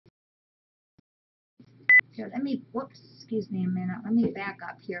Here, let me, whoops, excuse me a minute. Let me back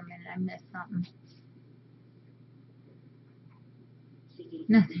up here a minute. I missed something.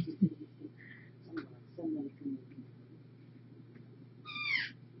 Nothing.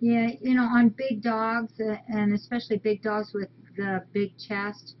 Yeah, you know, on big dogs, and especially big dogs with the big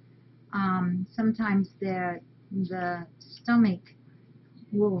chest, sometimes the stomach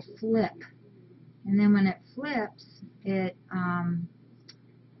will flip, and then when it flips, it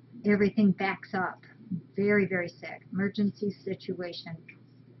everything backs up. Very, very sick. Emergency situation.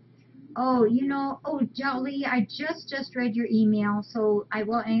 Oh, you know, oh, Jolly, I just read your email, so I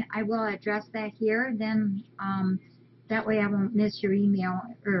will address that here. Then that way I won't miss your email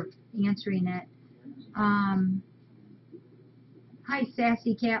or answering it. Hi,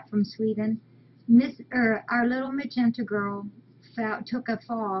 Sassy Cat from Sweden. Our little magenta girl took a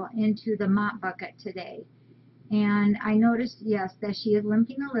fall into the mop bucket today. And I noticed, yes, that she is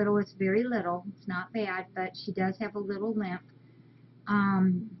limping a little. It's very little. It's not bad, but she does have a little limp.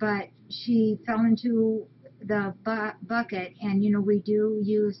 But she fell into the bucket, and, you know, we do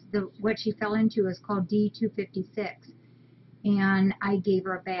use what she fell into is called D256. And I gave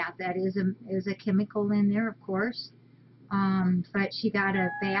her a bath. That is a chemical in there, of course. But she got a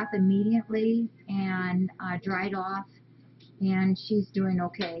bath immediately and dried off, and she's doing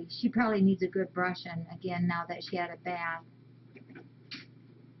okay. She probably needs a good brushing again now that she had a bath.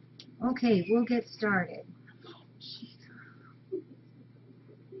 Okay, we'll get started.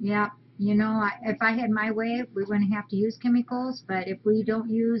 Yeah, you know, if I had my way, we wouldn't have to use chemicals, but if we don't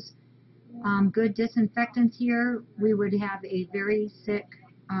use good disinfectants here, we would have a very sick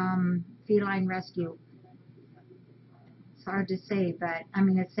feline rescue. It's hard to say, but I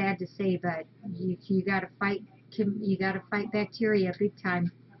mean, it's sad to say, but you got to fight. You got to fight bacteria big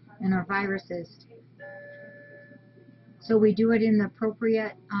time, and our viruses. So we do it in the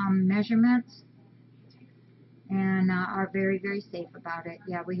appropriate measurements, and are very, very safe about it.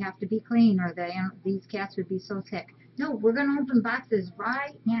 Yeah, we have to be clean, or these cats would be so sick. No, we're going to open boxes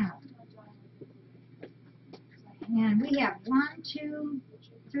right now. And we have 1, 2,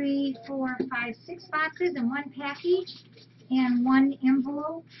 3, 4, 5, 6 boxes and 1 package and 1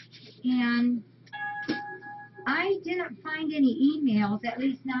 envelope. And I didn't find any emails, at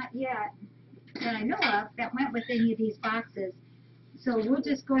least not yet, that I know of, that went with any of these boxes. So we'll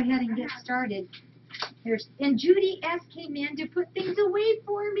just go ahead and get started. And Judy S. came in to put things away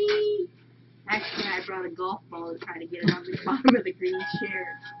for me. Actually, I brought a golf ball to try to get it on the bottom of the green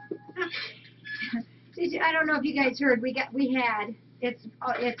chair. I don't know if you guys heard. It's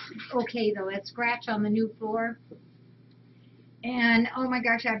okay though. It's scratch on the new floor. And oh my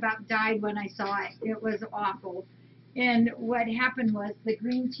gosh, I about died when I saw it. It was awful. And what happened was the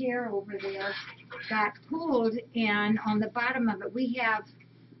green chair over there got pulled, and on the bottom of it we have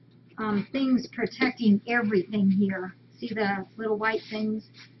things protecting everything here. See the little white things?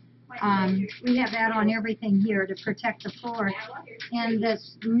 We have that on everything here to protect the floor. And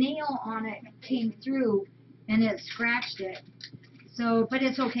this nail on it came through and it scratched it. So, but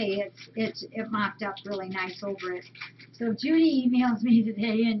it's okay. It mopped up really nice over it. So Judy emails me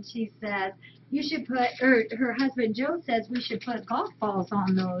today and she says, you should put, or her husband Joe says we should put golf balls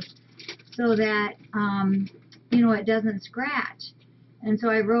on those so that, you know, it doesn't scratch. And so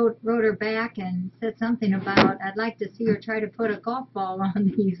I wrote her back and said something about I'd like to see her try to put a golf ball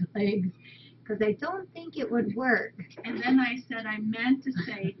on these legs because I don't think it would work. And then I said I meant to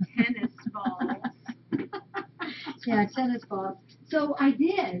say tennis balls. Yeah, tennis balls. So I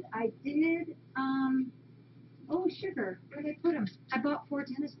did. Oh, sugar. Where did I put them? I bought 4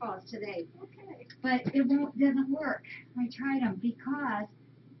 tennis balls today. Okay. But it doesn't work. I tried them because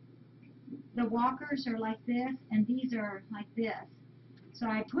the walkers are like this and these are like this. So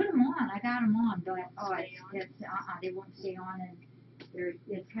I put them on. I got them on, but they won't stay on, and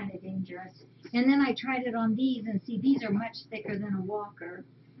it's kind of dangerous. And then I tried it on these, and see, these are much thicker than a walker.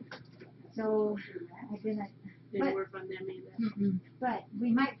 So I didn't work on them either. But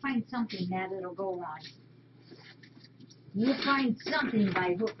we might find something that it'll go on. We'll find something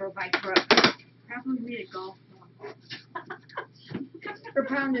by hook or by crook. Probably a golf ball. Or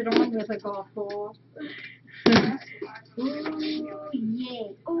pound it on with a golf ball. Ooh,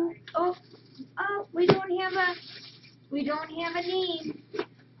 yay. Oh, we don't have a name.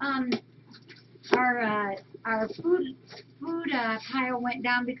 Our food pile went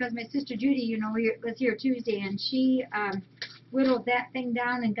down because my sister Judy, you know, was here Tuesday, and she whittled that thing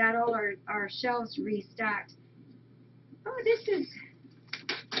down and got all our shelves restocked. Oh, this is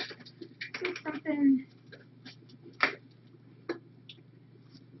something.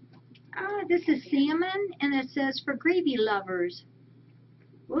 This is salmon, and it says for gravy lovers.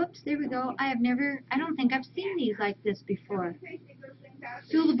 Whoops, there we go. I don't think I've seen these like this before.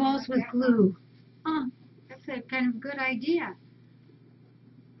 Fill the balls with glue. Huh, that's a kind of good idea.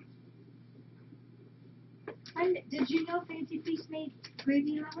 Did you know Fancy Feast made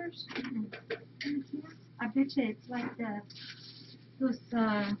gravy lovers? I bet you it's like the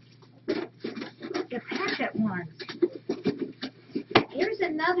packet ones. Here's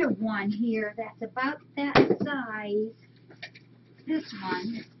another one here that's about that size. This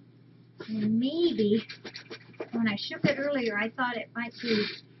one. And maybe, when I shook it earlier, I thought it might be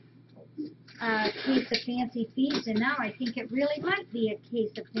a case of Fancy Feast, and now I think it really might be a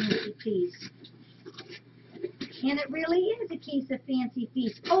case of Fancy Feast. And it really is a case of Fancy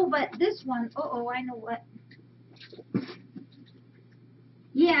Feast. Oh, but this one, I know what.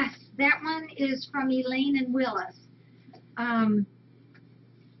 Yes, that one is from Elaine and Willis.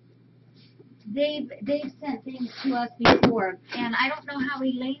 They've sent things to us before, and I don't know how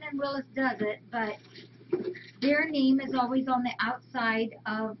Elaine and Willis does it, but their name is always on the outside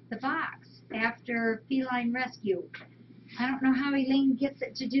of the box after Feline Rescue. I don't know how Elaine gets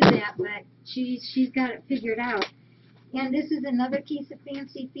it to do that, but she's got it figured out. And this is another case of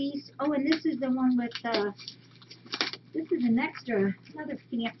Fancy Feast. Oh, and this is the one with this is another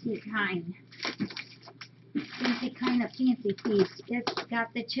fancy kind. Fancy kind of Fancy Feast. It's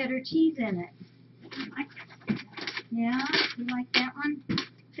got the cheddar cheese in it. Yeah, you like that one?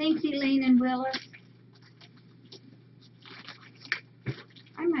 Thanks, Elaine and Willis.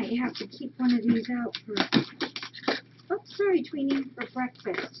 I might have to keep one of these out for, oops, sorry, Tweenie, for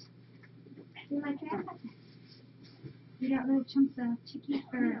breakfast. You like that? You got little chunks of chicken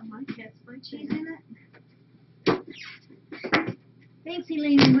or cheese in it? Thanks,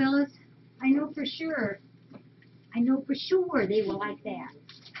 Elaine and Willis. I know for sure they will like that.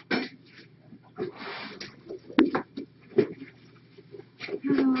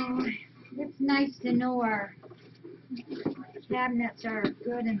 Oh, it's nice to know our cabinets are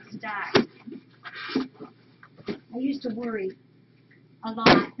good and stocked. I used to worry a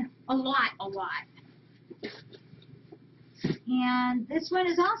lot. And this one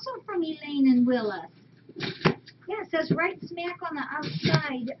is also from Elaine and Willis. Yeah, it says right smack on the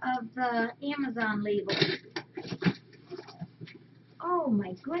outside of the Amazon label. Oh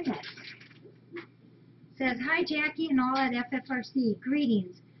my goodness. It says, hi Jackie and all at FFRC.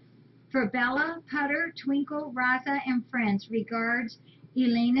 Greetings. For Bella, Putter, Twinkle, Raza, and friends. Regards,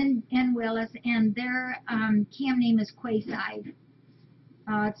 Elaine and Willis, and their cam name is Quayside.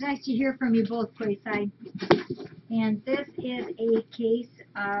 It's nice to hear from you both, Quayside. And this is a case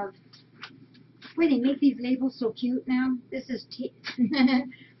of, wait, they make these labels so cute now. This is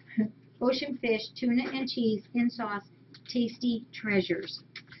ocean fish, tuna and cheese in sauce, tasty treasures.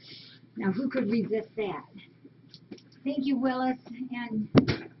 Now, who could resist that? Thank you, Willis and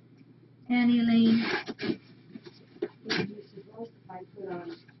Elaine. You're supposed if I put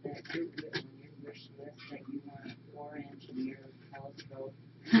on that group on your wish list that you want a 4-engineer telescope.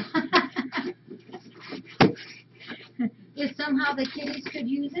 If somehow the kiddies could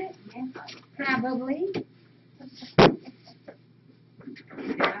use it? Yeah. Probably.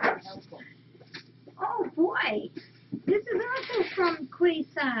 Yeah, helpful. Oh boy, this is also from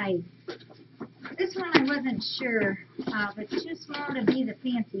Quayside. This one I wasn't sure of. It's too small to be the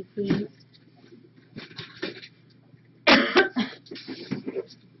Fancy Feast. I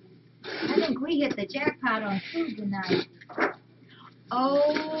think we hit the jackpot on food tonight.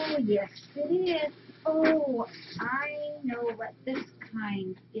 Oh, yes it is. Oh, I know what this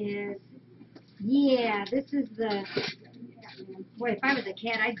kind is. Yeah, this is the... Boy, if I was a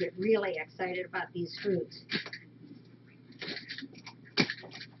cat, I'd get really excited about these fruits.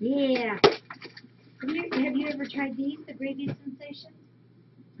 Yeah. Have you ever tried these, the gravy sensations?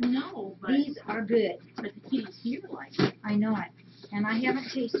 No, but These are good. the kitties here like it. I know it. And I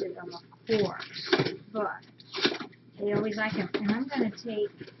haven't tasted them, of course. But they always like them. And I'm going to take...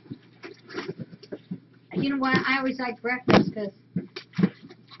 You know what? I always like breakfast because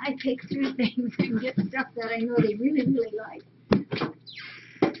I pick through things and get stuff that I know they really, really like.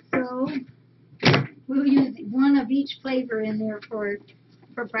 So we'll use one of each flavor in there for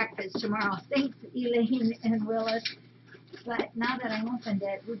breakfast tomorrow. Thanks, Elaine and Willis. But now that I opened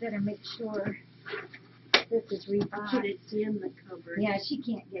it, we better make sure this is reboxed. Put it in the cupboard. Yeah, she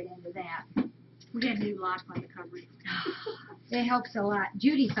can't get into that. We got a new lock on the cupboard. It helps a lot.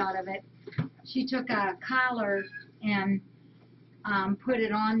 Judy thought of it. She took a collar and put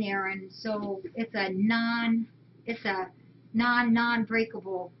it on there, and so it's a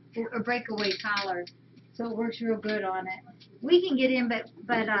non-breakable or breakaway collar. So it works real good on it. We can get in, but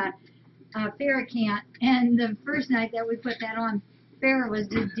Farrah can't. And the first night that we put that on, Farrah was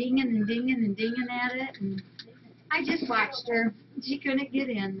just dinging and dinging and dinging at it, and I just watched her. She couldn't get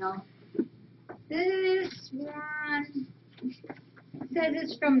in, though. This one says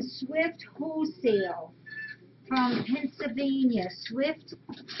it's from Swift Wholesale from Pennsylvania. Swift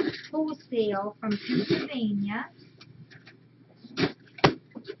Wholesale from Pennsylvania.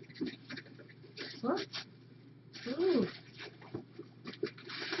 Whoop. Ooh.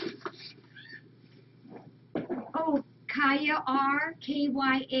 Oh, Kaya R,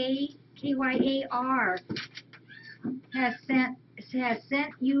 Kyar has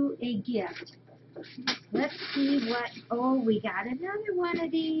sent you a gift. Let's see what. Oh, we got another one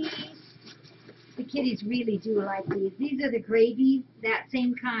of these. The kitties really do like these. These are the gravy, that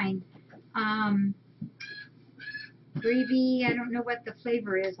same kind. Gravy, I don't know what the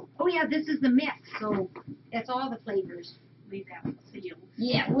flavor is. Oh yeah, this is the mix, so that's all the flavors. Leave that one sealed.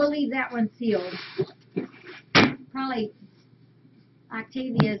 Yeah, we'll leave that one sealed. Probably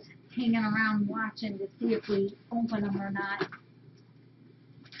Octavia's hanging around watching to see if we open them or not.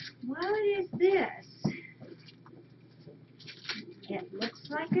 What is this? It looks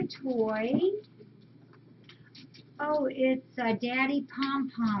like a toy. Oh, it's a Daddy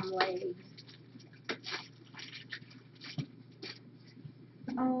Pom-Pom legs.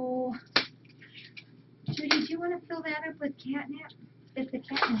 Oh, Judy, do you want to fill that up with catnip? If the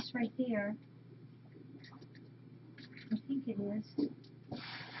catnip's right there. I think it is.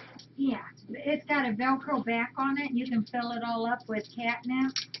 Yeah, it's got a Velcro back on it, and you can fill it all up with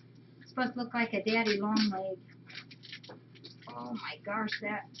catnip. It's supposed to look like a daddy long leg. Oh my gosh,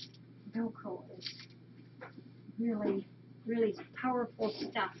 that Velcro is really, really powerful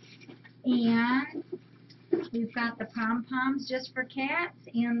stuff. And we've got the pom-poms just for cats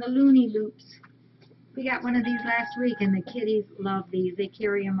and the Looney Loops. We got one of these last week, and the kitties love these. They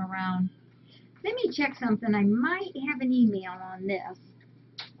carry them around. Let me check something. I might have an email on this.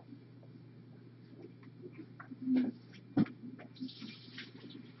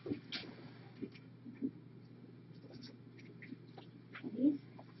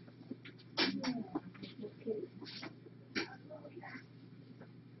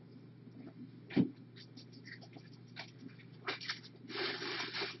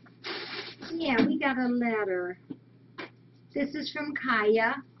 Yeah, we got a letter. This is from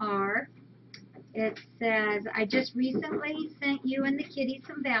Kaya R. It says, I just recently sent you and the kitties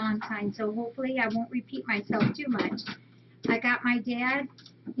some Valentine, so hopefully I won't repeat myself too much. I got my dad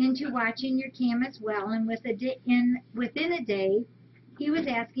into watching your cam as well, and within a day, he was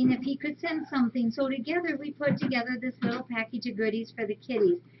asking if he could send something, so together we put together this little package of goodies for the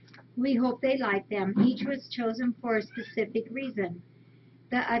kitties. We hope they like them. Each was chosen for a specific reason.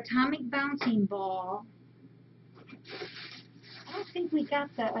 The atomic bouncing ball. I don't think we got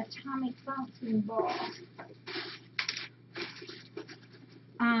the atomic bouncing ball.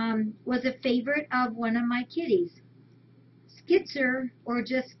 Was a favorite of one of my kitties. Skitzer, or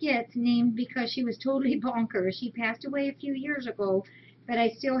just Skits, named because she was totally bonkers. She passed away a few years ago, but I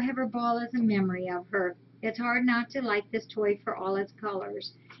still have her ball as a memory of her. It's hard not to like this toy for all its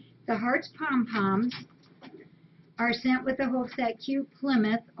colors. The Hearts Pom-Poms are sent with the hopes that cute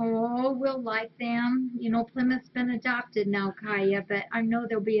Plymouth, will like them. You know, Plymouth's been adopted now, Kaya, but I know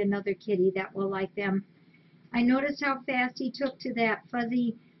there'll be another kitty that will like them. I noticed how fast he took to that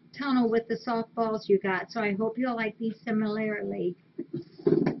fuzzy tunnel with the soft balls you got, so I hope you'll like these similarly.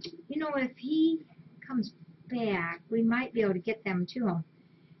 You know, if he comes back, we might be able to get them to him.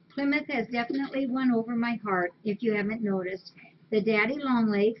 Plymouth has definitely won over my heart, if you haven't noticed. The daddy long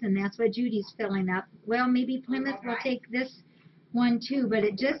legs, and that's what Judy's filling up. Well, maybe Plymouth will take this one too, but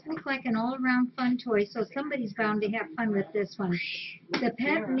it just looks like an all-around fun toy, so somebody's bound to have fun with this one. The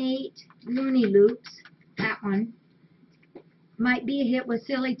Pet Mate Looney Loops, that one, might be a hit with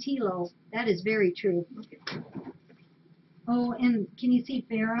Silly Tilo. That is very true. Oh, and can you see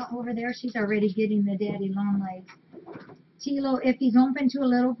Farrah over there? She's already getting the daddy long legs. Tilo, if he's open to a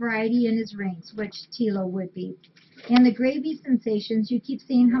little variety in his rings, which Tilo would be. And the gravy sensations, you keep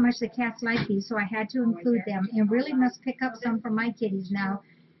seeing how much the cats like these, so I had to include them. And really must pick up some for my kitties now.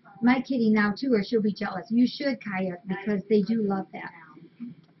 My kitty now, too, or she'll be jealous. You should, Kaya, because they do love that.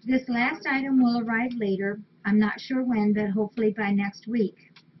 This last item will arrive later. I'm not sure when, but hopefully by next week.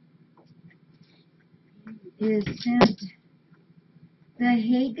 Is sent the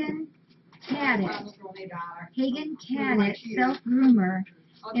Hagen Caddick. Hagen Caddick self-groomer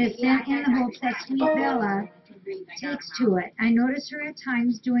is sent in the hopes that Sweet Bella takes to it. I notice her at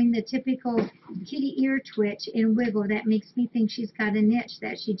times doing the typical kitty ear twitch and wiggle that makes me think she's got a niche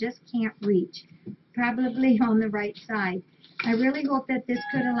that she just can't reach, probably on the right side. I really hope that this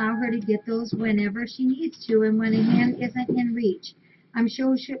could allow her to get those whenever she needs to and when a hand isn't in reach. I'm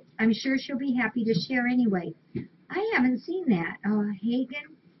sure she'll be happy to share anyway. I haven't seen that.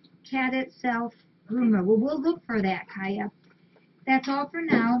 Hagen Cat Itself rumor. Well, we'll look for that, Kaya. That's all for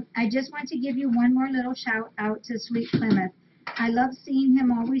now. I just want to give you one more little shout out to Sweet Plymouth. I love seeing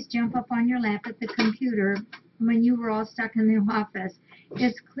him always jump up on your lap at the computer when you were all stuck in the office.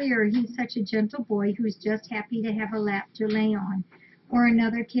 It's clear he's such a gentle boy who's just happy to have a lap to lay on, or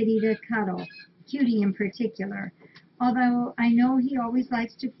another kitty to cuddle, Cutie in particular. Although I know he always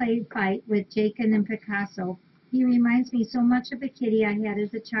likes to play fight with Jacob and Picasso, he reminds me so much of a kitty I had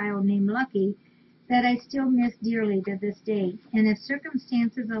as a child named Lucky that I still miss dearly to this day. And if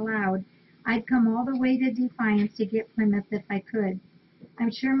circumstances allowed, I'd come all the way to Defiance to get Plymouth if I could.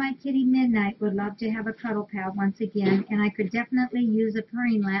 I'm sure my kitty Midnight would love to have a cuddle pal once again, and I could definitely use a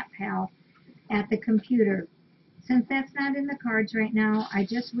purring lap pal at the computer. Since that's not in the cards right now, I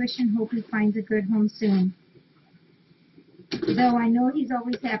just wish and hope he finds a good home soon. Though I know he's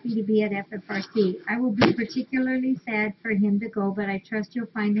always happy to be at FFRC. I will be particularly sad for him to go, but I trust you'll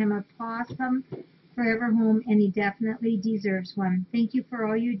find him a awesome forever home, and he definitely deserves one. Thank you for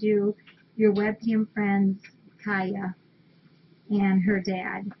all you do. Your webcam friends, Kaya and her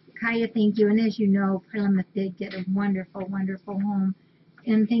dad. Kaya, thank you. And as you know, Plymouth did get a wonderful, wonderful home.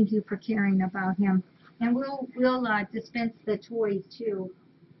 And thank you for caring about him. And we'll dispense the toys too.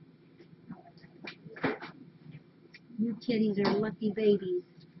 You kitties are lucky babies.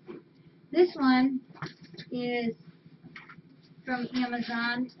 This one is from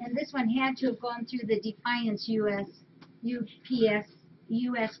Amazon, and this one had to have gone through the Defiance USPS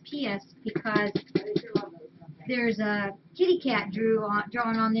because there's a kitty cat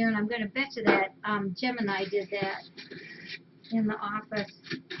drawn on there, and I'm going to bet you that Gemini did that in the office.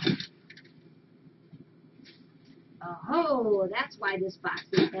 Oh, that's why this box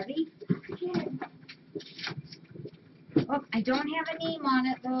is heavy. Okay. Oh, I don't have a name on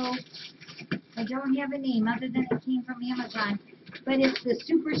it, though. I don't have a name other than it came from Amazon. But it's the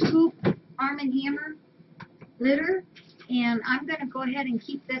Super Scoop Arm & Hammer litter. And I'm going to go ahead and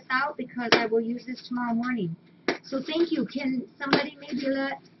keep this out because I will use this tomorrow morning. So thank you. Can somebody maybe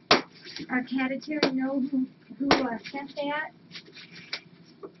let our Catatary know who sent that?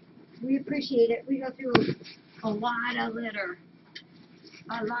 We appreciate it. We go through a lot of litter.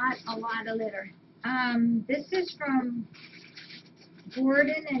 A lot of litter. This is from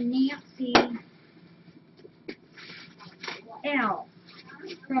Gordon and Nancy L.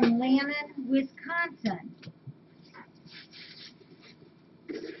 from Lannon, Wisconsin.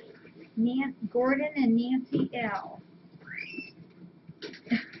 Gordon and Nancy L.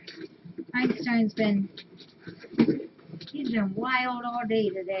 Einstein's he's been wild all day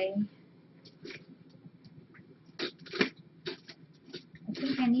today. I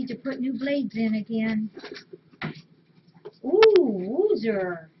think I need to put new blades in again. Ooh,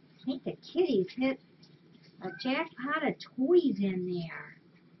 Oozer. I think the kitties hit a jackpot of toys in there.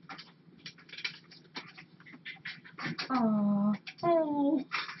 Oh.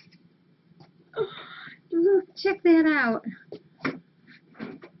 Look, check that out.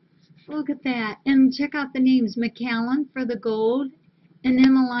 Look at that. And check out the names. McAllen for the gold and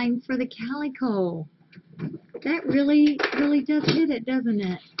Emmeline for the calico. That really does hit it, doesn't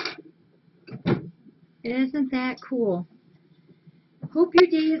it? Isn't that cool? Hope your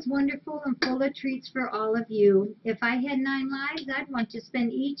day is wonderful and full of treats for all of you. If I had 9 lives, I'd want to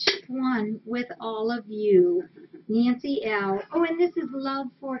spend each one with all of you. Nancy L. Oh, and this is Love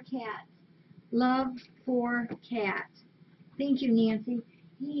for Cats. Love for Cats. Thank you, Nancy.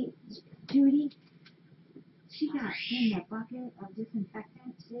 Hey, Judy, she got in the bucket of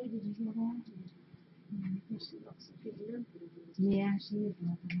disinfectant today. Did you hear that? She looks good. Yeah, she is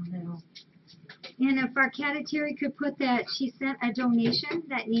looking a little. And if our Catatary could put that, she sent a donation,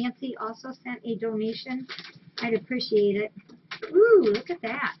 that Nancy also sent a donation, I'd appreciate it. Ooh, look at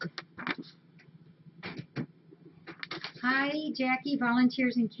that. Hi, Jackie,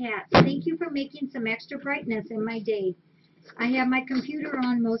 Volunteers and Cats. Thank you for making some extra brightness in my day. I have my computer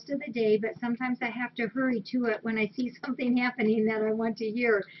on most of the day, but sometimes I have to hurry to it when I see something happening that I want to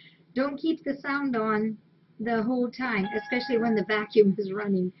hear. Don't keep the sound on the whole time, especially when the vacuum is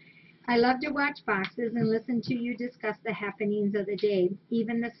running. I love to watch boxes and listen to you discuss the happenings of the day,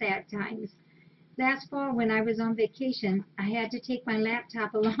 even the sad times. Last fall, when I was on vacation, I had to take my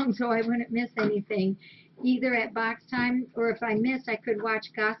laptop along so I wouldn't miss anything, either at box time or if I missed, I could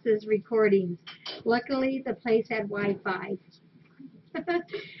watch Goss's recordings. Luckily, the place had Wi-Fi.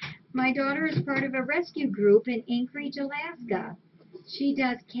 My daughter is part of a rescue group in Anchorage, Alaska. She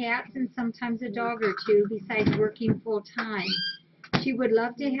does cats and sometimes a dog or two besides working full-time. She would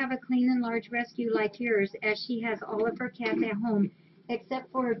love to have a clean and large rescue like yours, as she has all of her cats at home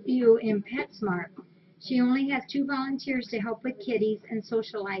except for a few in PetSmart. She only has 2 volunteers to help with kitties and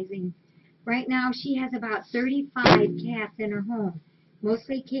socializing. Right now, she has about 35 cats in her home,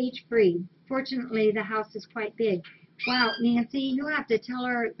 mostly cage-free. Fortunately, the house is quite big. Wow, Nancy, you'll have to tell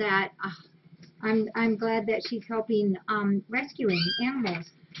her that I'm glad that she's helping rescuing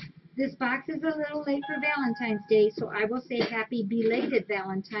animals. This box is a little late for Valentine's Day, so I will say happy belated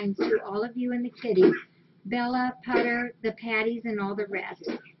Valentine's to all of you and the kitties. Bella, Putter, the Patties, and all the rest.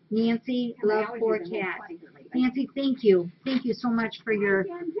 Nancy, love for cats. Nancy, thank you. Thank you so much for your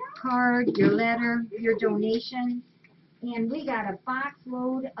card, your letter, your donation. And we got a box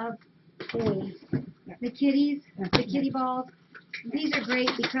load of toys. The kitties, the kitty balls. These are great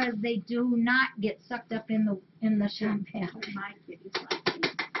because they do not get sucked up in the champagne. My kitties like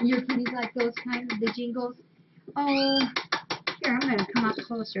these. Your kitties like those kinds of the jingles? Oh, here, I'm going to come up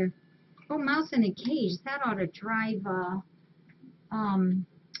closer. Oh, Mouse in a Cage. That ought to drive,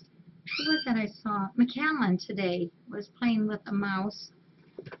 who was that I saw? McCallan today was playing with a mouse.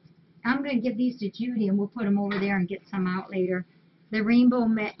 I'm going to give these to Judy, and we'll put them over there and get some out later. The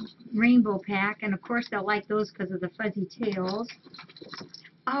rainbow pack, and of course they'll like those because of the fuzzy tails.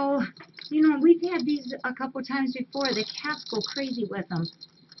 Oh, you know, we've had these a couple times before. The cats go crazy with them.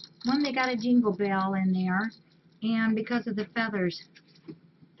 One, they got a jingle bell in there, and because of the feathers.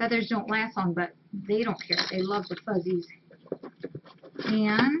 Feathers don't last long, but they don't care. They love the fuzzies.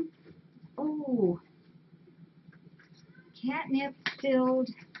 And, oh, catnip filled.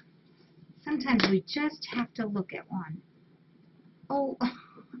 Sometimes we just have to look at one. Oh,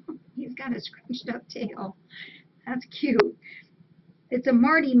 he's got a scrunched up tail. That's cute. It's a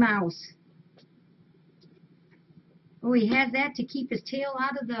Marty mouse. Oh, he has that to keep his tail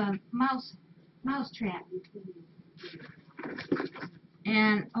out of the mouse trap.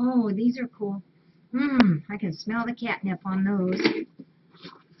 And, oh, these are cool. I can smell the catnip on those.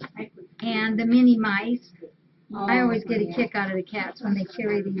 And the mini mice. I always get a kick out of the cats when they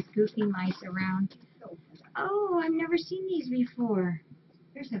carry these goofy mice around. Oh, I've never seen these before.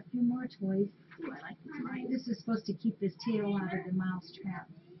 There's a few more toys. Ooh, I like these mice. This is supposed to keep his tail out of the mouse trap.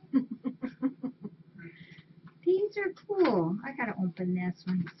 These are cool. I gotta open this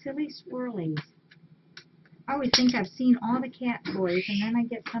one. Silly Swirlies. I always think I've seen all the cat toys, and then I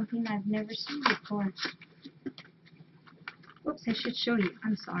get something I've never seen before. Whoops, I should show you.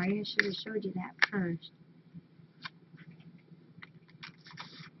 I'm sorry, I should have showed you that first.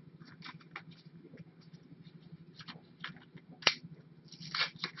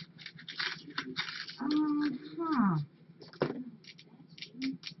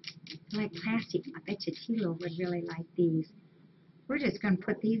 Like plastic. I bet you Tilo would really like these. We're just going to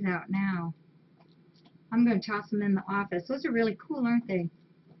put these out now. I'm going to toss them in the office. Those are really cool, aren't they?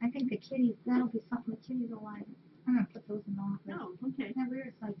 I think the kitties, that'll be something the kitties will like. I'm going to put those in the office. Oh, okay. Now,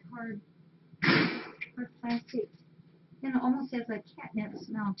 it's like hard plastic. And it almost has a catnip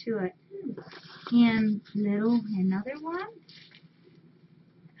smell to it. And another one.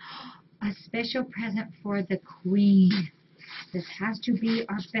 A special present for the Queen. This has to be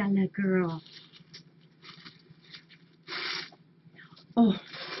our Bella girl. Oh.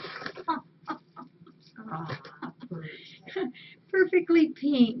 Perfectly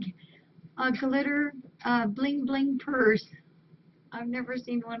pink. A glitter bling bling purse. I've never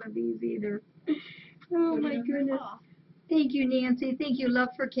seen one of these either. Oh my goodness. Thank you, Nancy. Thank you, Love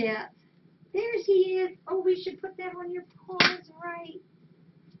for Cats. There she is. Oh, we should put that on your paws, right?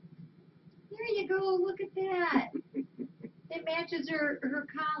 There you go. Look at that. It matches her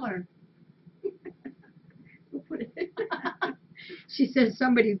collar. We'll put it. She says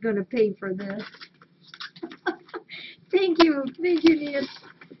somebody's going to pay for this. Thank you,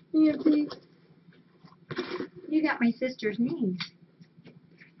 Nancy. You got my sister's name.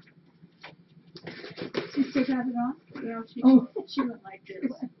 Sister got it off? Well, she went like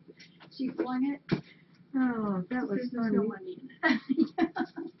this. She flung it? Oh, that was There's funny. no money in it.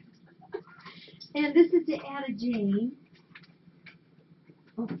 And this is to Ada Jane.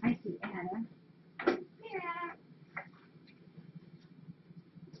 Oh, I see Ada. Here, Ada.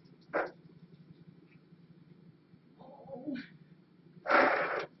 Oh.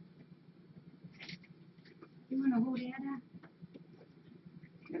 You want to hold Ada?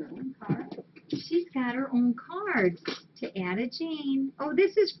 Got her own card. She's got her own card to Ada Jane. Oh,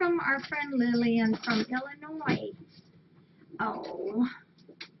 this is from our friend Lillian from Illinois. Oh.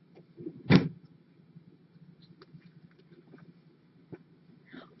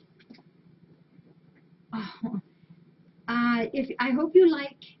 Oh. I hope you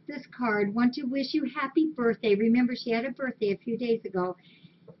like this card. Want to wish you happy birthday. Remember, she had a birthday a few days ago.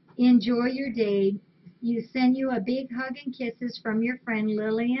 Enjoy your day. You send you a big hug and kisses from your friend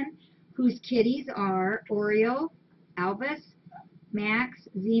Lillian, whose kitties are Oreo, Albus, Max,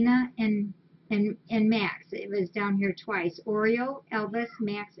 Xena, and Max. It was down here twice. Oreo, Elvis,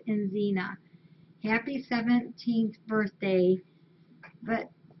 Max, and Xena. Happy 17th birthday. But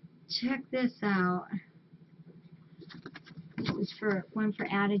check this out. This is for one for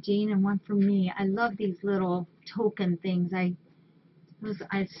Ada Jean and one for me. I love these little token things. I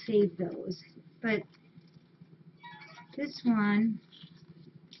saved those. But this one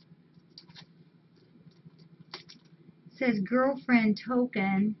says girlfriend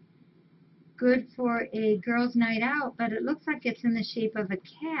token, good for a girls' night out, but it looks like it's in the shape of a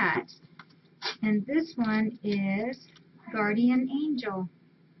cat. And this one is guardian angel.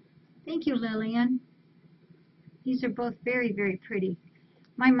 Thank you, Lillian. These are both very, very pretty.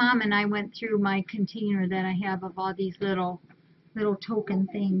 My mom and I went through my container that I have of all these little token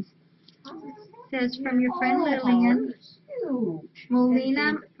things. It says from your friend Lillian.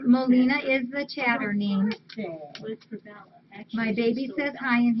 Molina is the chatter name. My baby says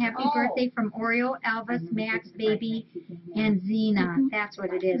hi and happy birthday from Oreo, Elvis, Max, Baby, and Xena. That's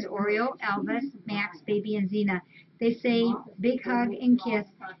what it is. Oreo, Elvis, Max, Baby, and Xena. They say big hug and kiss.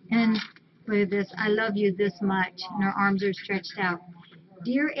 And look at this. I love you this much. And her arms are stretched out.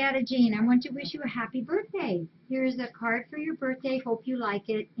 Dear Ada Jean, I want to wish you a happy birthday. Here's a card for your birthday. Hope you like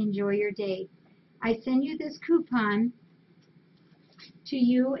it. Enjoy your day. I send you this coupon to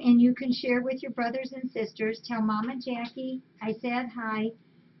you, and you can share with your brothers and sisters. Tell Mama Jackie I said hi.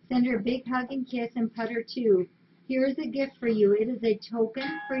 Send her a big hug and kiss, and put her too. Here's a gift for you. It is a token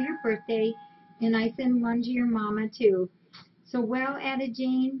for your birthday, and I send one to your mama too. So, well, Ada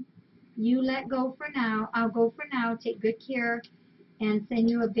Jean, you let go for now. I'll go for now. Take good care, and send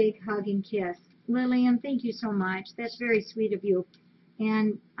you a big hug and kiss. Lillian, thank you so much. That's very sweet of you.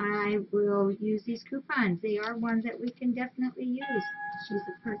 And I will use these coupons. They are ones that we can definitely use. She's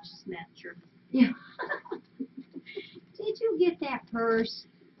a purchase matcher. Yeah. Did you get that purse?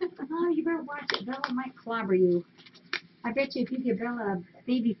 Oh, you better watch it. Bella might clobber you. I bet you if you give Bella a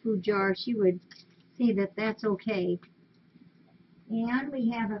baby food jar, she would say that that's okay. And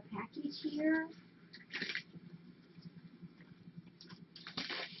we have a package here.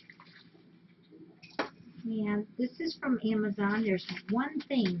 And this is from Amazon. There's one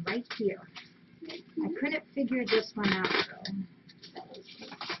thing right here. I couldn't figure this one out,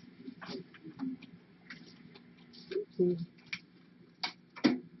 though.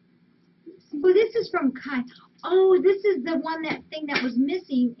 Oh, this is from Kai. Oh, this is the one thing that was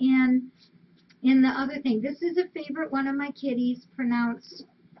missing in the other thing. This is a favorite one of my kitties. Pronounced,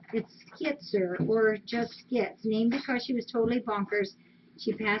 it's Skitzer or just Skits. Named because she was totally bonkers.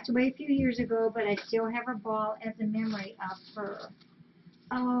 She passed away a few years ago, but I still have her ball as a memory of her.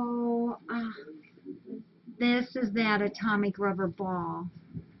 Oh, this is that atomic rubber ball.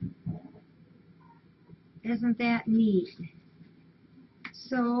 Isn't that neat?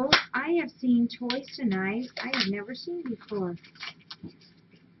 So, I have seen toys tonight I have never seen before.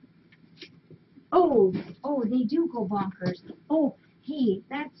 Oh, they do go bonkers. Oh, hey,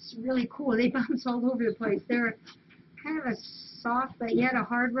 that's really cool. They bounce all over the place. They're kind of a soft but yet a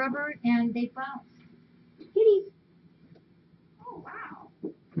hard rubber, and they bounce. Kitties. Oh, wow.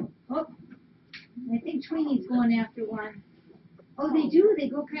 Oh, I think Tweeny's going after one. Oh, they do. They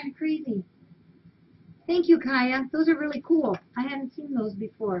go kind of crazy. Thank you, Kaya. Those are really cool. I hadn't seen those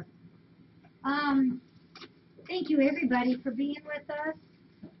before. Thank you, everybody, for being with us.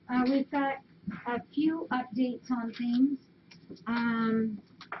 We've got a few updates on things.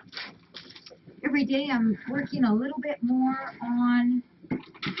 Every day I'm working a little bit more on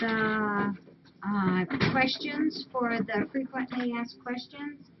the questions for the frequently asked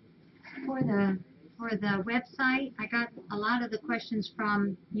questions for the website. I got a lot of the questions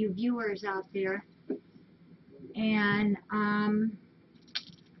from you viewers out there. And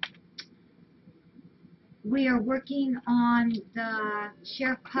we are working on the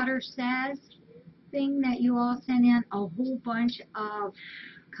Sheriff Putter Says thing that you all sent in a whole bunch of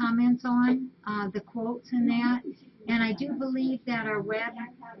comments on, the quotes and that. And I do believe that our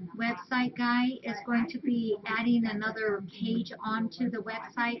website guy is going to be adding another page onto the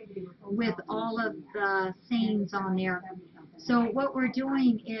website with all of the sayings on there. So what we're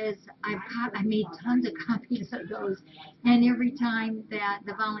doing is I made tons of copies of those, and every time that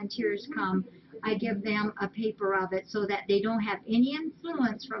the volunteers come, I give them a paper of it so that they don't have any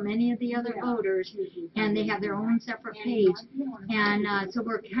influence from any of the other voters, and they have their own separate page. And so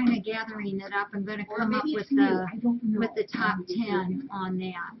we're kind of gathering it up and going to come up with the top 10 on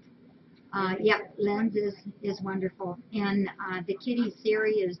that. Yep, Lens is wonderful, and the kitty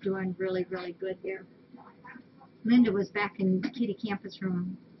Siri is doing really, really good there. Linda was back in kitty campus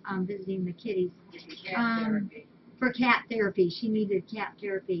room visiting the kitties for cat therapy. She needed cat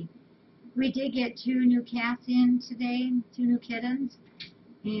therapy. We did get 2 new cats in today, 2 new kittens,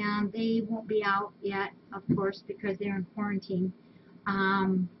 and they won't be out yet, of course, because they're in quarantine.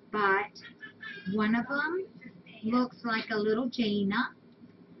 But one of them looks like a little Jaina,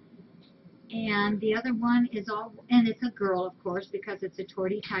 and the other one is and it's a girl, of course, because it's a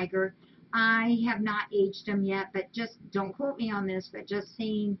tortie tiger. I have not aged them yet, but just don't quote me on this, but just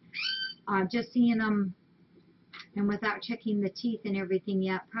seeing them, and without checking the teeth and everything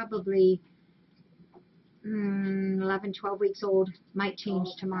yet, probably 11, 12 weeks old. Might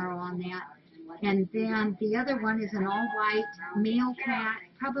change tomorrow on that. And then the other one is an all-white male cat,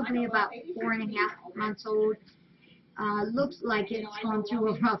 probably about 4.5 months old. Looks like it's gone through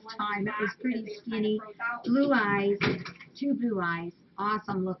a rough time. It was pretty skinny. Blue eyes, 2 blue eyes.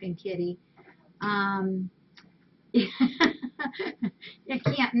 Awesome looking kitty. Canton,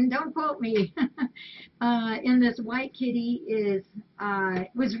 don't quote me. And this white kitty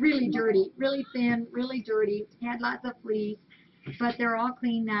was really dirty, really thin, really dirty, had lots of fleas, but they're all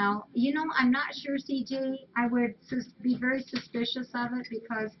clean now. You know, I'm not sure, CJ. I would be very suspicious of it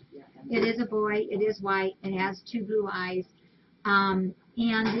because it is a boy, it is white, it has 2 blue eyes. And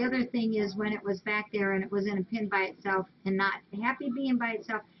the other thing is, when it was back there and it was in a pen by itself and not happy being by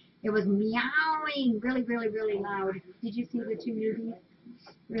itself, it was meowing really, really, really loud. Did you see the 2 newbies?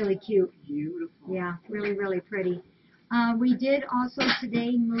 Really cute. Beautiful. Yeah, really, really pretty. We did also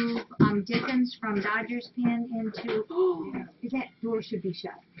today move Dickens from Dodger's Pen into, that door should be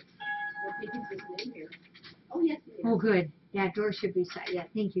shut. Oh, yes, it is. Oh, good. That door should be shut. Yeah,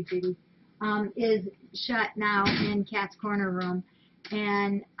 thank you, Judy. Is shut now in Cat's Corner room.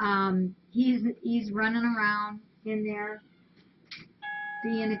 And he's running around in there,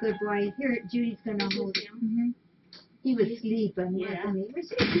 being a good boy. Here, Judy's going to hold him. He was sleeping, wasn't he?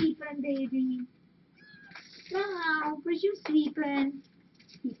 Was you sleeping, baby? No, was you sleeping?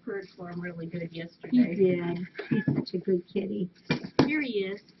 He purred for him really good He yesterday. did. He's such a good kitty. Here he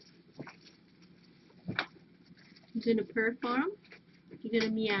is. You gonna purr for him? You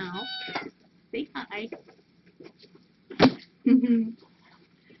gonna meow? Say hi.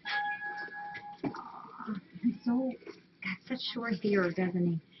 So got such short hair, doesn't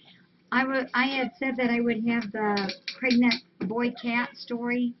he? I had said that I would have the pregnant boy cat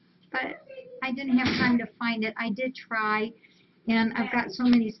story, but I didn't have time to find it. I did try, and I've got so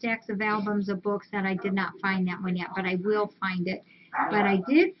many stacks of albums of books that I did not find that one yet, but I will find it. But I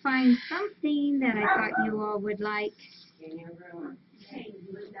did find something that I thought you all would like.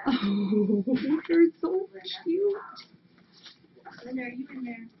 Oh, they're so cute. Linda, are you in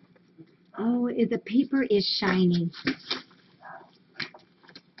there? Oh, the paper is shiny.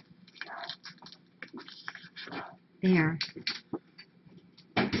 There.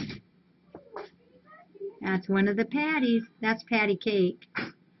 That's one of the patties. That's patty cake.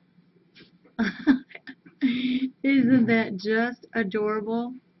 Isn't that just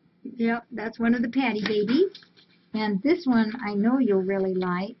adorable? Yep, that's one of the patty babies. And this one I know you'll really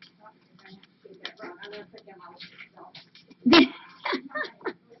like. This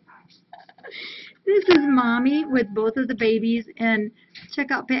is Mommy with both of the babies, and check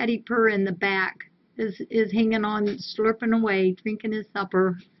out Patty Purr in the back. Is hanging on, slurping away, drinking his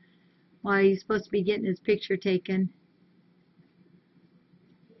supper while he's supposed to be getting his picture taken.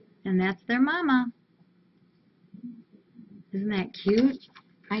 And that's their mama. Isn't that cute?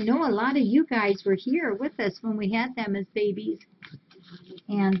 I know a lot of you guys were here with us when we had them as babies.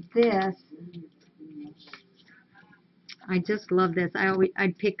 And this, I just love this.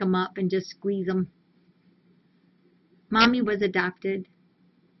 I'd pick them up and just squeeze them. Mommy was adopted.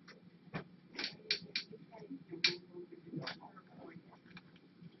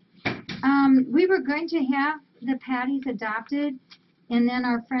 We were going to have the patties adopted, and then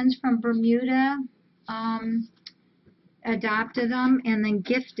our friends from Bermuda adopted them and then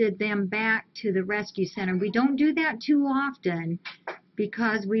gifted them back to the rescue center. We don't do that too often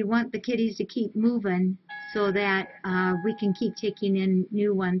because we want the kitties to keep moving so that we can keep taking in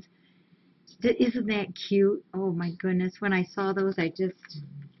new ones. Isn't that cute? Oh my goodness, when I saw those,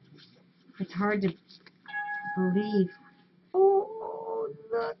 it's hard to believe. Oh,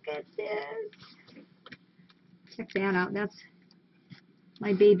 look at this. Check that out. That's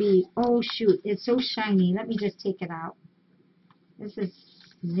my baby. Oh shoot, it's so shiny. Let me just take it out. This is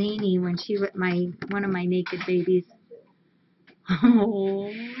Zany when she was one of my naked babies. Oh,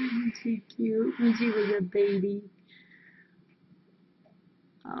 isn't she cute when she was a baby?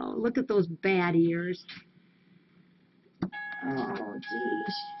 Oh, look at those bad ears. Oh,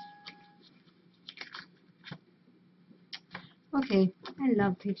 geez. Okay, I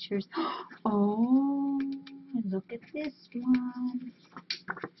love pictures. Oh, and look at this one.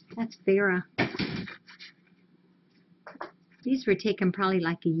 That's Farah. These were taken probably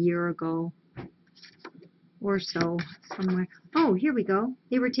like a year ago or so, somewhere. Oh, here we go.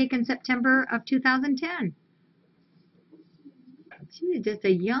 They were taken September of 2010. She was just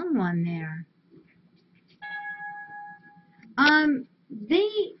a young one there. They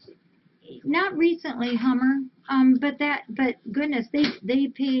not recently, Hummer. But goodness, they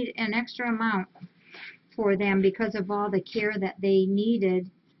paid an extra amount for them because of all the care that they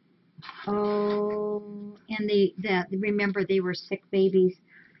needed. Oh, and remember they were sick babies.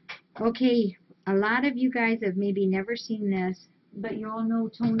 Okay, a lot of you guys have maybe never seen this, but you all know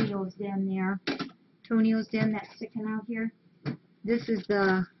Tonio's den there. Tonio's den that's sticking out here. This is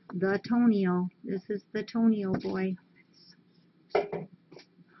the Tonio. This is the Tonio boy.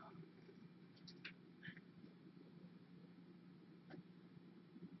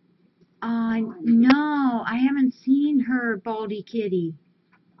 No, I haven't seen her baldy kitty.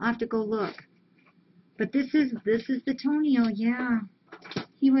 I'll have to go look. But this is the Tonio, yeah.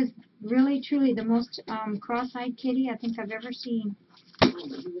 He was really, truly the most cross-eyed kitty I think I've ever seen.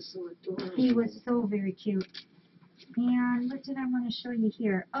 He was so very cute. And what did I want to show you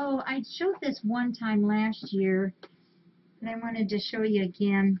here? Oh, I showed this one time last year, and I wanted to show you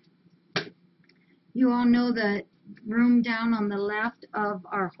again. You all know the room down on the left of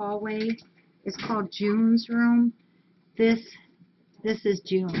our hallway is called June's room. This is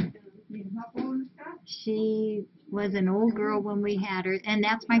June. She was an old girl when we had her, and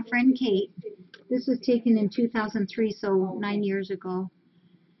that's my friend Kate. This was taken in 2003, so 9 years ago.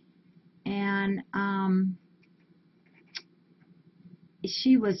 And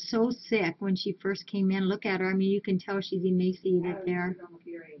she was so sick when she first came in. Look at her. I mean, you can tell she's emaciated there.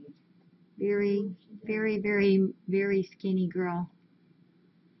 Very, very, very, very skinny girl.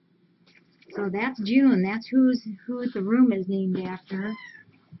 So that's June. That's who the room is named after.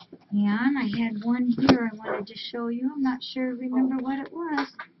 And I had one here I wanted to show you. I'm not sure, remember what it was.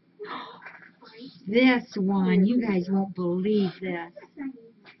 This one. You guys won't believe this.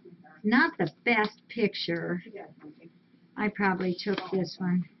 Not the best picture. I probably took this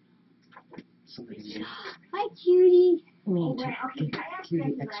one. Hi, cutie. Let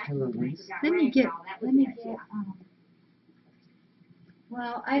me get,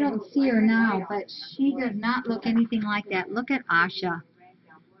 well, I don't see her now, but she does not look anything like that. Look at Asha.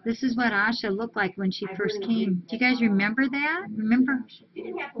 This is what Asha looked like when she first came. Do you guys remember that?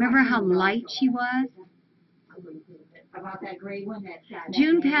 Remember how light she was?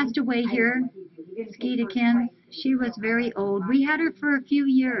 June passed away here, Skeetikins. She was very old. We had her for a few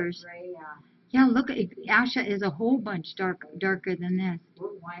years. Yeah, look, Asha is a whole bunch darker than this.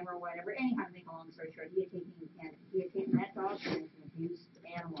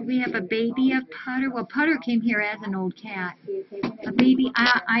 Do we have a baby of Putter? Well, Putter came here as an old cat. A baby,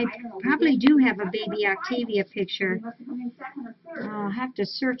 I probably do have a baby Octavia picture. I'll have to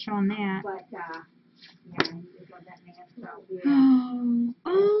search on that. Oh.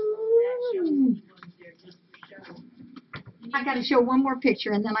 I got to show one more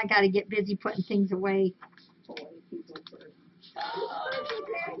picture, and then I got to get busy putting things away.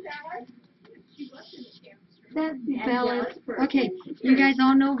 That's Bella. Okay, you guys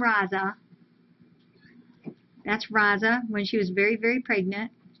all know Raza. That's Raza when she was very, very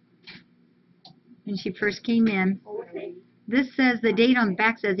pregnant. When she first came in. This says, the date on the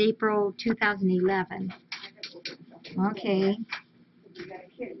back says April 2011. Okay.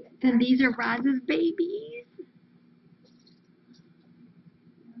 Then these are Raza's babies.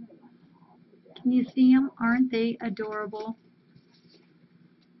 Can you see them? Aren't they adorable?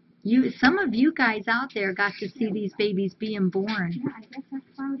 Some of you guys out there got to see these babies being born. Yeah, I guess that's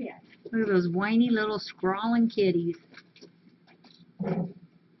about it. Look at those whiny little scrawling kitties.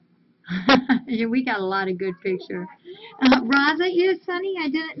 Yeah, we got a lot of good pictures. Raza is Sunny? I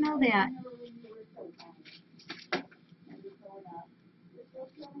didn't know that.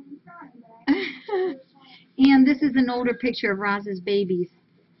 And this is an older picture of Raza's babies.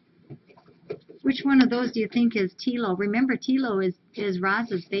 Which one of those do you think is Tilo? Remember, Tilo is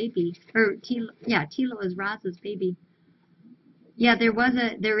Raza's baby. Or Tilo is Raza's baby. Yeah,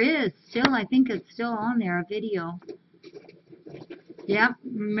 there is still, I think it's still on there, a video. Yep,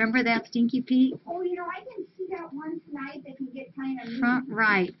 remember that Stinky Pete? Oh, you know, I didn't see that one tonight that can get kind of Front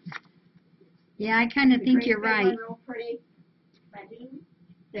right. Yeah, I kind of think you're right. Real pretty.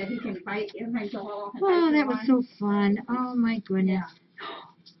 That he can fight in my jaw. Oh, that was so fun. Oh, my goodness.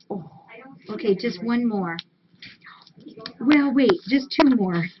 Oh. Okay, just one more. Well, wait, just two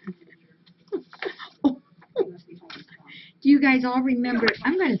more. Do you guys all remember?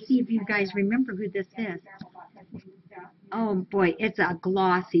 I'm going to see if you guys remember who this is. Oh boy, it's a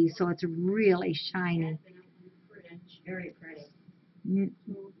glossy, so it's really shiny. Very pretty.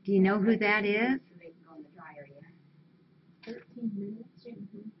 Do you know who that is? 13 minutes.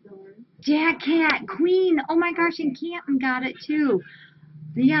 Jack Cat, Queen. Oh my gosh, and Canton got it too.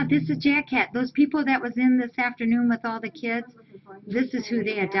 Yeah, this is Jack Cat. Those people that was in this afternoon with all the kids, this is who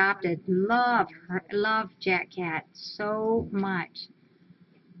they adopted. Love her, love Jack Cat so much.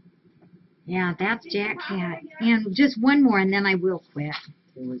 Yeah, that's Jack Cat. And just one more, and then I will quit.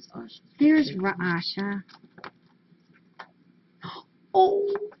 There's Asha. There's Asha. Oh,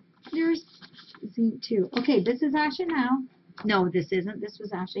 there's Zeke too. Okay, this is Asha now. No, this isn't. This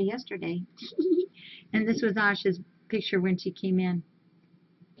was Asha yesterday. And this was Asha's picture when she came in.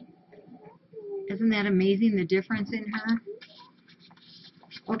 Isn't that amazing, the difference in her?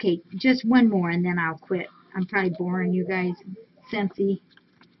 Okay, just one more and then I'll quit. I'm probably boring you guys. Scentsy.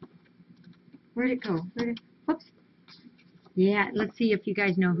 Where'd it go? Whoops. Yeah, let's see if you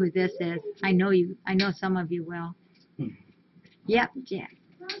guys know who this is. I know some of you will. Yep, Jack.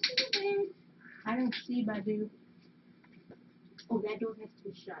 I don't see Badu. Oh, that door has to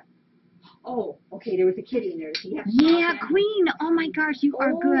be shut. Oh, okay, there was a kitty in there. So you have to Yeah, Queen. Oh my gosh, you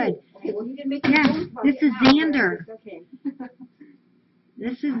are good. Okay, well, you didn't make Yeah, the this is Xander. Okay.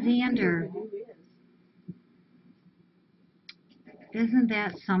 This is Xander. Isn't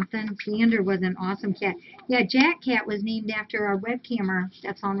that something? Xander was an awesome cat. Yeah, Jack Cat was named after our webcammer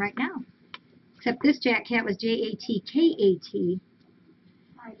that's on right now. Except this Jack Cat was J-A-T-K-A-T.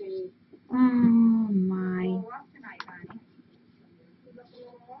 Hi, Dave. Oh my.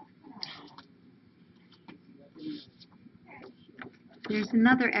 There's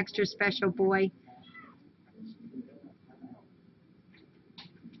another extra special boy.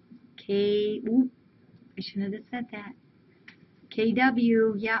 Oop, I shouldn't have said that.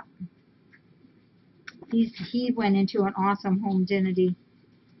 KW, yep. He went into an awesome home, didn't he?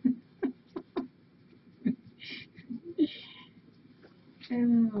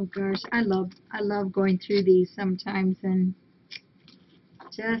 Oh gosh, I love going through these sometimes and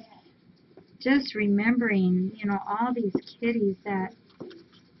just remembering, you know, all these kitties that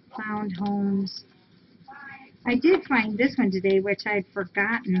found homes. I did find this one today, which I'd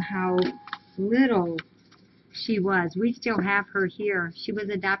forgotten how little she was. We still have her here. She was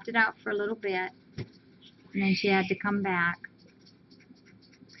adopted out for a little bit, and then she had to come back.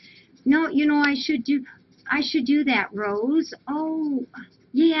 No, you know, I should do that, Rose. Oh,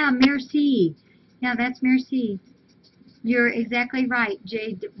 yeah, Merci. Yeah, that's Merci. You're exactly right,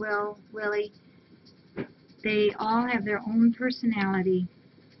 Jade, Willie. They all have their own personality.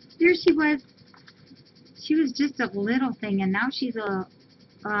 There she was. She was just a little thing, and now she's a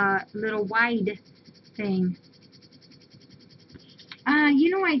little wide thing. You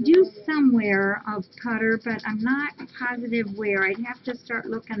know, I do somewhere of putter, but I'm not positive where. I'd have to start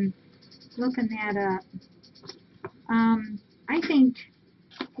looking that up. I think,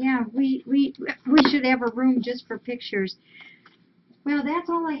 yeah, we should have a room just for pictures. Well, that's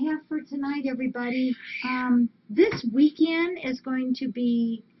all I have for tonight, everybody. This weekend is going to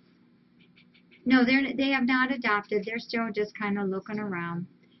be, no, they have not adopted. They're still just kind of looking around.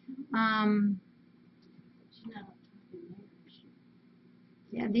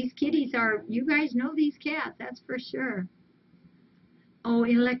 Yeah, these kitties are, you guys know these cats, that's for sure. Oh,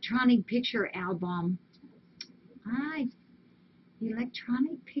 electronic picture album.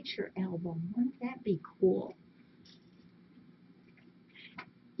 Electronic picture album. Wouldn't that be cool?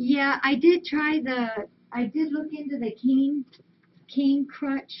 Yeah, I did look into the cane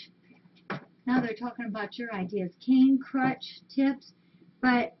crutch. Now they're talking about your ideas. Cane crutch tips,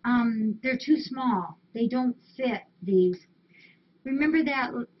 but they're too small. They don't fit these. Remember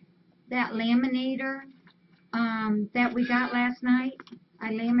that laminator that we got last night?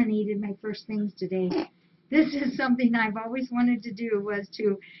 I laminated my first things today. This is something I've always wanted to do, was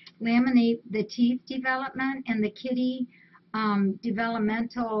to laminate the teeth development and the kitty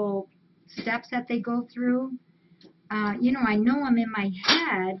developmental steps that they go through. You know, I know them in my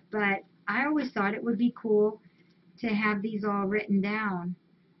head, but I always thought it would be cool to have these all written down.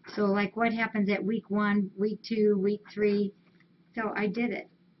 So like what happens at week 1, week 2, week 3. So I did it.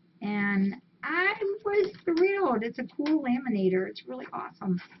 And I was thrilled. It's a cool laminator. It's really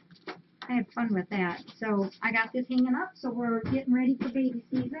awesome. I had fun with that. So I got this hanging up, so we're getting ready for baby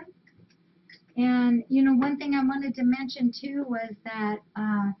season. And, you know, one thing I wanted to mention, too, was that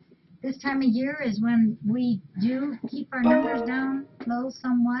this time of year is when we do keep our numbers down low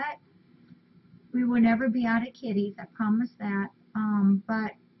somewhat. We will never be out of kitties, I promise that.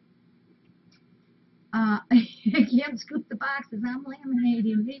 But I can't scoop the boxes. I'm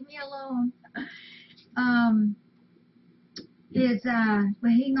laminating. Leave me alone. Well,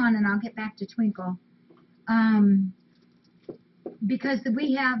 hang on, and I'll get back to Twinkle. Because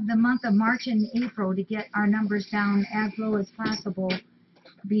we have the month of March and April to get our numbers down as low as possible,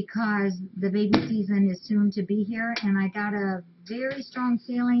 because the baby season is soon to be here, and I got a very strong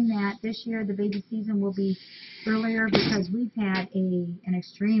feeling that this year the baby season will be earlier because we've had an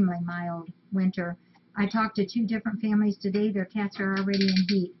extremely mild winter. I talked to 2 different families today. Their cats are already in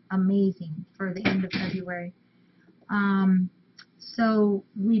heat. Amazing for the end of February. So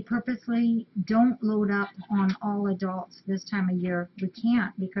we purposely don't load up on all adults this time of year. We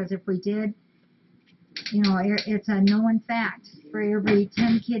can't, because if we did, you know, it's a known fact. For every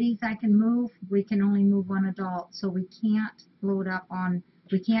 10 kitties I can move, we can only move 1 adult. So we can't load up on,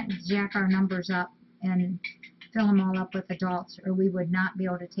 we can't jack our numbers up and fill them all up with adults, or we would not be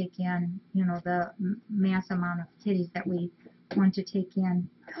able to take in, you know, the mass amount of kitties that we want to take in.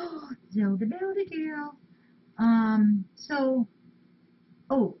 Zelda Builder Girl.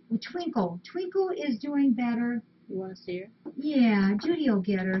 Twinkle. Twinkle is doing better. You want to see her? Yeah, Judy will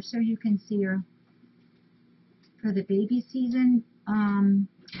get her so you can see her. For the baby season, I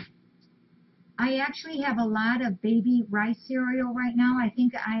actually have a lot of baby rice cereal right now. I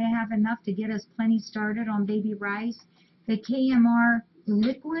think I have enough to get us plenty started on baby rice. The KMR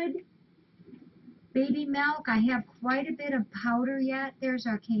liquid baby milk, I have quite a bit of powder yet. There's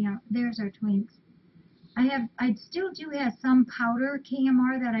our Twinks. I still do have some powder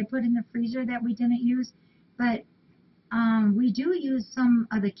KMR that I put in the freezer that we didn't use, but we do use some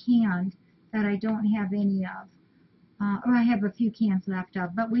of the canned that I don't have any of. Or I have a few cans left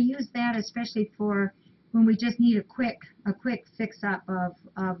of, but we use that especially for when we just need a quick fix up of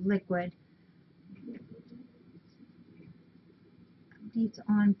liquid. Updates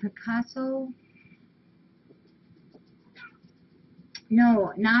on Picasso.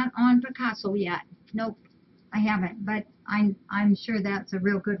 No, not on Picasso yet. Nope, I haven't, but I'm sure that's a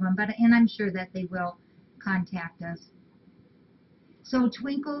real good one. And I'm sure that they will contact us. So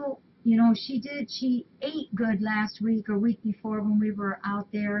Twinkle, you know, she ate good last week or week before when we were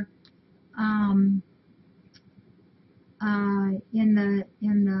out there in the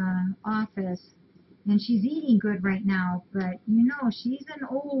office, and she's eating good right now. But you know, she's an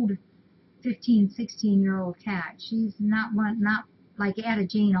old 15, 16-year-old cat. She's not like Ada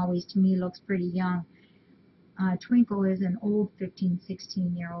Jane always to me looks pretty young. Twinkle is an old 15,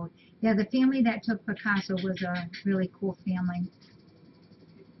 16-year-old. Yeah, the family that took Picasso was a really cool family.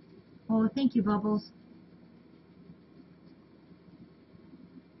 Oh, thank you, Bubbles.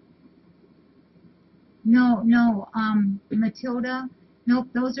 No, Matilda, nope,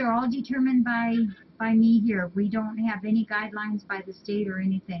 those are all determined by me here. We don't have any guidelines by the state or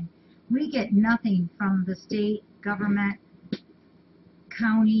anything. We get nothing from the state, government,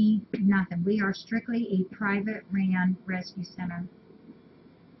 county, nothing. We are strictly a private ran rescue center.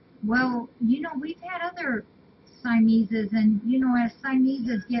 Well, you know, we've had other Siameses, and you know, as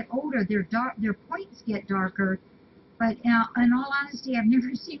Siameses get older, their points get darker. But in all honesty, I've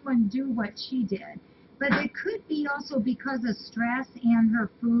never seen one do what she did. But it could be also because of stress and her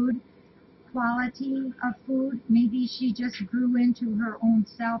food, quality of food. Maybe she just grew into her own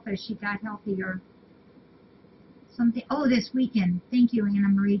self as she got healthier. Something. Oh, this weekend. Thank you, Anna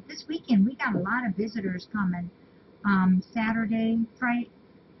Marie. This weekend we got a lot of visitors coming. Saturday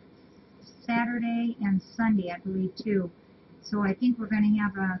and Sunday, I believe, too. So I think we're going to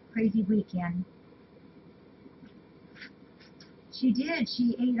have a crazy weekend. She did.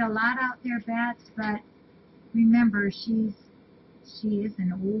 She ate a lot out there, Bats, but remember, she is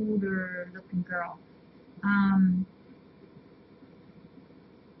an older looking girl.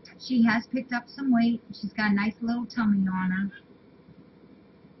 She has picked up some weight. She's got a nice little tummy on her.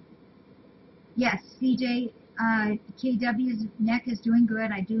 Yes, CJ, KW's neck is doing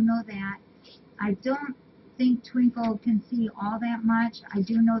good. I do know that. I don't think Twinkle can see all that much. I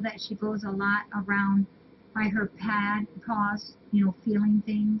do know that she goes a lot around by her paws, you know, feeling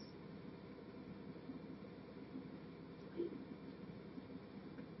things.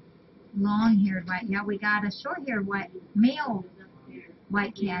 Long-haired white. Yeah, we got a short-haired male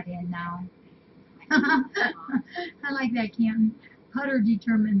white cat in now. I like that, Canton. Hutter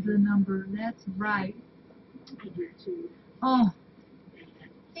determines the number. That's right. Oh,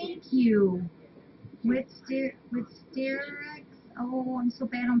 thank you. With Sterix. Oh, I'm so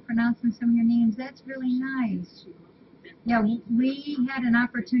bad on pronouncing some of your names. That's really nice. Yeah, we had an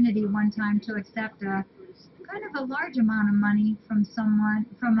opportunity one time to accept a kind of a large amount of money from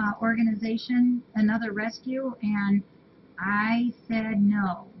an organization, another rescue, and I said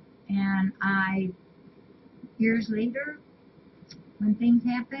no. And I years later, when things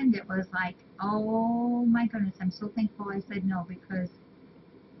happened, it was like, oh my goodness, I'm so thankful I said no, because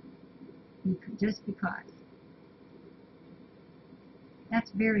just because.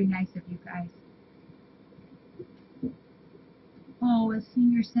 That's very nice of you guys. Oh, a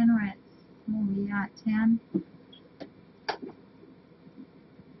senior center at, oh yeah, 10.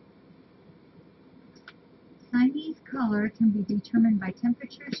 Siamese color can be determined by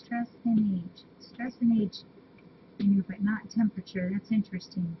temperature, stress, and age. Stress and age, I knew, but not temperature. That's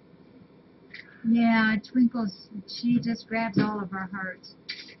interesting. Yeah, Twinkle's, she just grabs all of our hearts.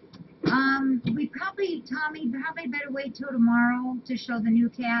 We probably, Tommy, probably better wait till tomorrow to show the new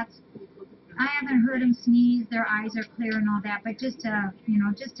cats. I haven't heard them sneeze. Their eyes are clear and all that, but just to, you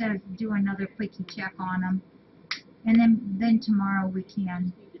know, just to do another quickie check on them. And then tomorrow we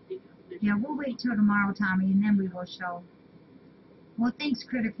can. Yeah, we'll wait till tomorrow, Tommy, and then we will show. Well, thanks,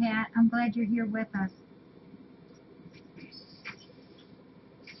 Critter Cat. I'm glad you're here with us.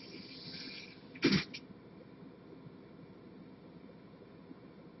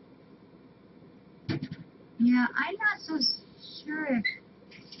 Yeah, I'm not so sure if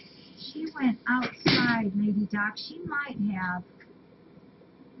she went outside, Lady Doc. She might have.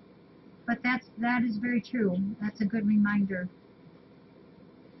 But that is very true. That's a good reminder.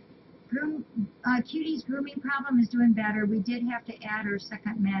 Cutie's grooming problem is doing better. We did have to add her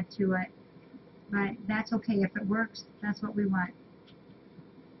second med to it. But that's okay. If it works, that's what we want.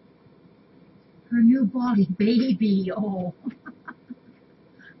 Her new body baby. Oh.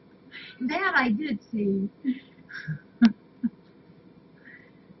 That I did see.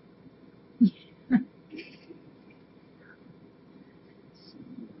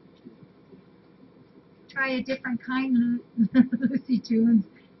 Try a different kind, Lucy Tunes.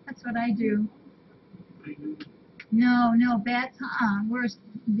 That's what I do. No, bats, We're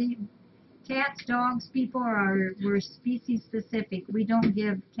the cats, dogs, people we're species specific. We don't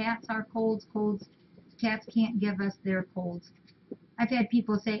give cats our colds. Cats can't give us their colds. I've had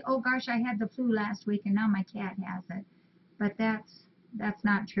people say, "Oh gosh, I had the flu last week and now my cat has it," but that's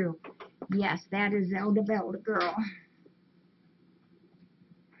not true. Yes, that is Zelda girl.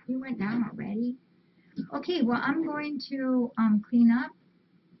 You went down already. Okay, well, I'm going to clean up.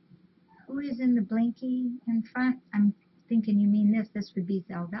 Who is in the blankie in front? I'm thinking you mean this. This would be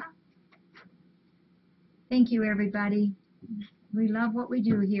Zelda. Thank you, everybody. We love what we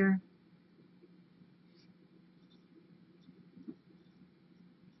do here.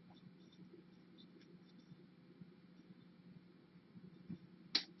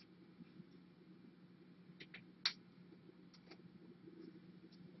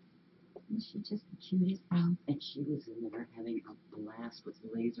 Is she just the cutest thing? And she was in there having a blast with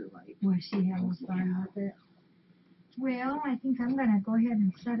laser light. Was she having fun with it? Well, I think I'm going to go ahead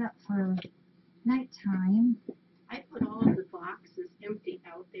and set up for nighttime. I put all of the boxes empty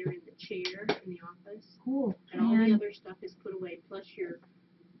out there in the chair in the office. Cool. And all the other stuff is put away, plus your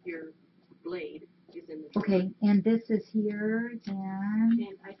blade is in the drawer. Okay, and this is here, and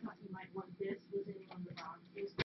And I thought